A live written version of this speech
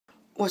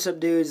What's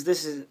up, dudes?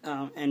 This is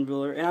End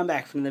Ruler, and I'm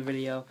back from the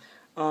video.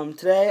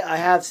 Today I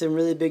have some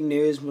really big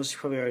news. Most of you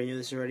probably already knew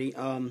this already.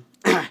 Final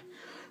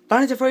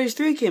Fantasy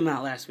 3 came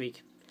out last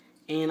week,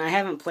 and I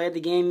haven't played the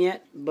game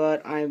yet,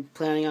 but I'm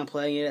planning on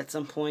playing it at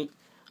some point.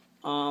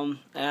 I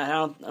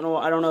don't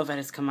know if it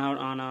has come out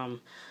on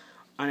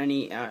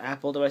any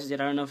Apple devices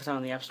yet. I don't know if it's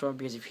on the App Store,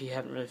 because if you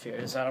haven't really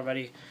figured this out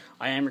already,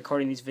 I am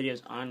recording these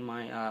videos on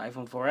my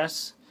iPhone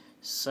 4S,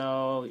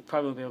 so you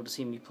probably won't be able to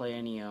see me play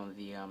any of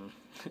the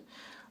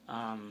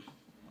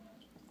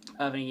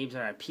of any games that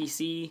are at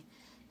PC.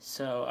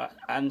 So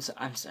I'm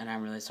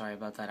really sorry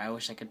about that. I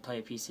wish I could play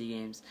PC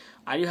games.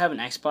 I do have an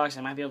Xbox.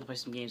 I might be able to play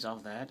some games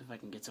off that if I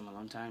can get some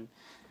alone time,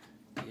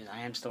 because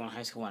I am still in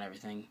high school and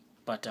everything.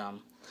 But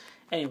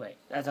anyway,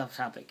 that's off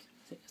topic.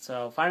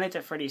 So Final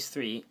Fantasy Freddy's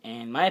 3,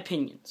 and my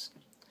opinions.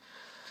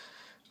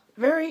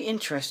 Very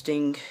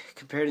interesting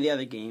compared to the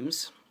other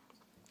games.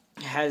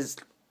 It has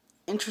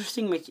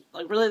interesting, like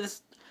really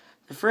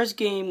the first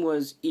game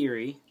was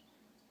eerie.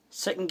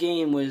 Second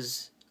game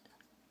was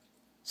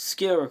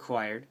skill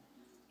required.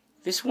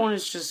 This one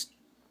is just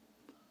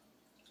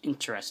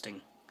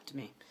interesting to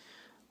me.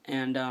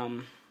 And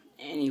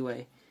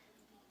anyway,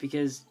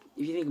 because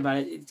if you think about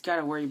it, it's got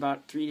to worry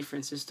about 3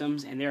 different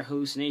systems and their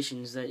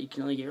hallucinations that you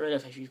can only get rid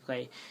of if you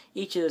play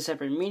each of the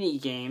separate mini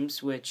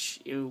games.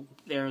 Which I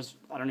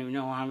don't even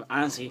know.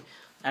 Honestly,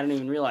 I don't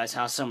even realize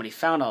how somebody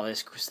found all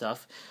this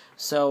stuff.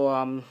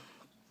 So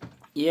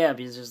yeah,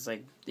 because there's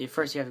like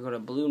first you have to go to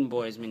Balloon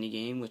Boys mini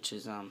game, which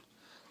is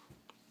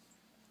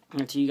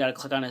until you gotta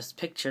click on this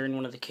picture in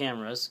one of the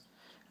cameras,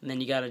 and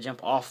then you gotta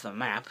jump off the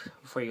map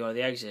before you go to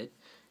the exit,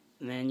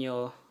 and then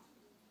you'll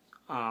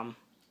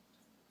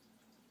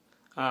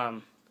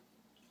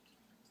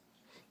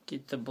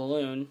get the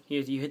balloon.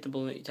 You hit the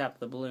balloon, you tap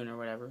the balloon or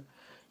whatever.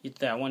 You hit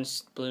that one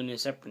balloon in a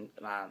separate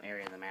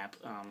area of the map,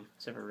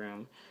 separate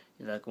room,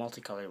 the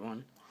multicolored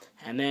one,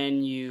 and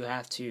then you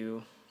have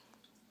to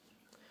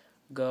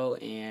go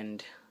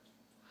and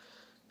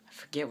I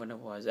forget what it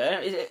was.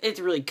 It's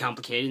really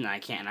complicated,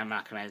 and I'm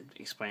not gonna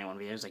explain it in one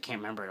video because I can't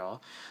remember it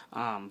all.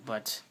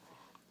 But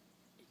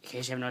in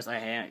case you haven't noticed, I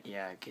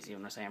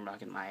am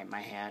rocking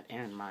my hat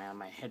and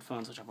my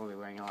headphones, which I'll probably be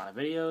wearing in a lot of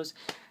videos.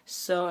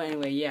 So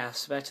anyway, yeah.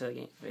 So back to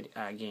the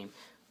game.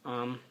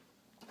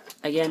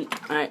 Again,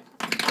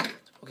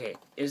 okay.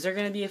 Is there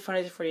gonna be a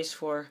Final Fantasy Freddy's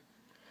 4?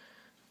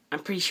 I'm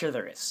pretty sure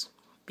there is,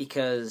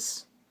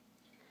 because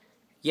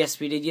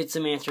yes, we did get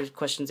some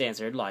questions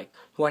answered, like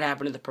what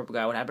happened to the purple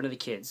guy, what happened to the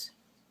kids.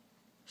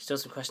 Still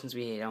some questions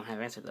we don't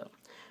have answered, though.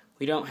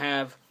 We don't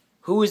have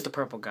who is the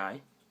purple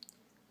guy,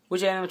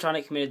 which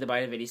animatronic committed the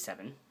bite of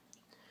 87,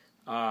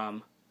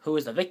 who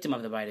was the victim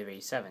of the bite of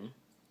 87,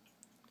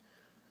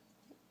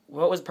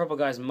 what was the purple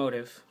guy's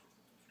motive,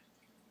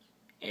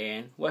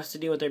 and what's the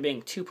deal with there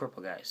being 2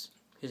 purple guys.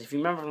 Because if you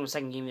remember from the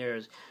second game,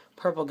 there's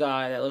purple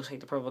guy that looks like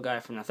the purple guy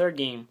from the third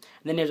game,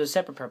 and then there's a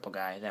separate purple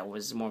guy that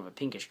was more of a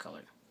pinkish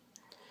color.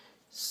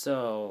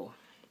 So,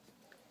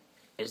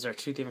 is there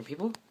 2 different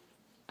people?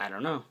 I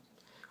don't know.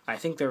 I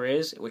think there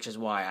is, which is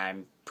why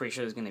I'm pretty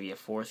sure there's going to be a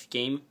 4th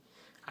game.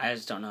 I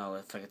just don't know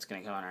if it's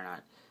going to come out or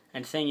not.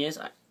 And the thing is,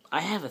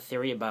 I have a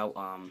theory about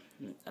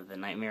the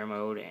nightmare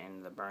mode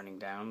and the burning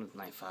down with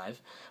Night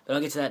 5, but I'll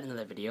get to that in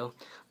another video.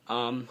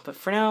 But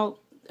for now,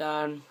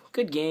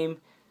 good game.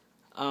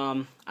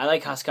 I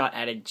like how Scott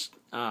added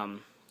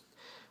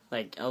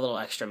like a little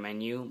extra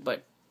menu,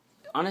 but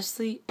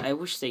honestly, I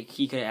wish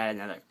he could have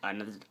added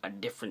a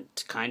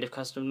different kind of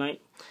custom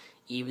night,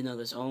 even though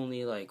there's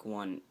only like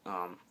one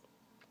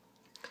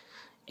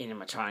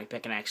animatronic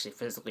that can actually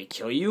physically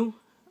kill you.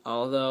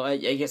 Although I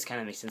guess it kind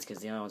of makes sense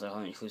because the other ones are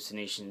only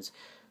hallucinations,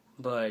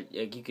 but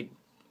like, you could,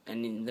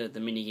 and the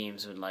mini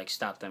games would like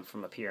stop them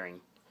from appearing.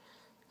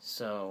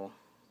 So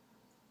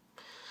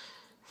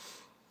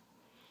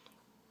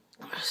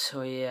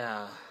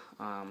yeah.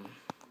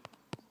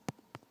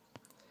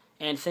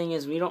 And the thing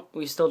is,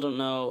 we still don't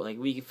know. Like,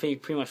 we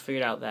pretty much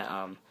figured out that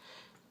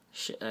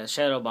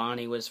Shadow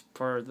Bonnie was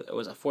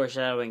a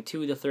foreshadowing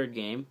to the 3rd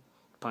game,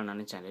 pun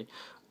unintended.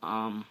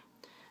 And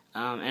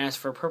as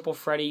for Purple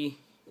Freddy,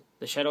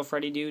 the Shadow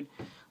Freddy dude,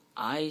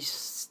 I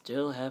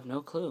still have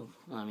no clue.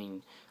 I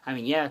mean,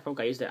 yeah, Purple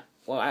Guy used that.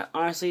 Well,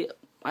 honestly,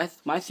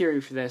 my theory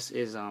for this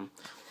is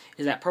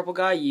that Purple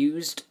Guy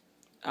used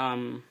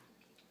not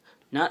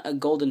a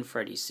Golden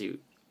Freddy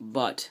suit,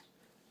 but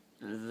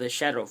the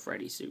Shadow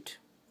Freddy suit.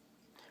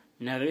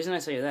 Now, the reason I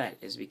say that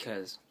is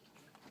because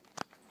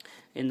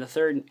in the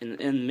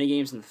mini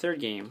games in the 3rd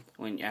game,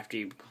 after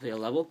you play a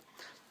level,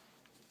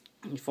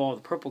 you follow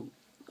the purple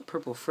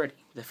Freddy,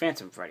 the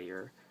Phantom Freddy,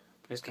 or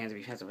this can't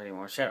be Phantom Freddy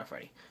or Shadow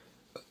Freddy.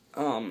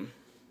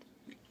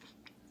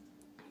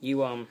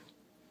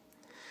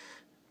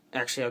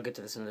 Actually, I'll get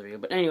to this in another video.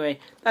 But anyway,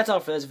 that's all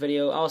for this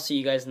video. I'll see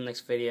you guys in the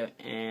next video,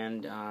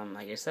 and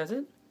I guess that's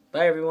it.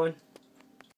 Bye, everyone.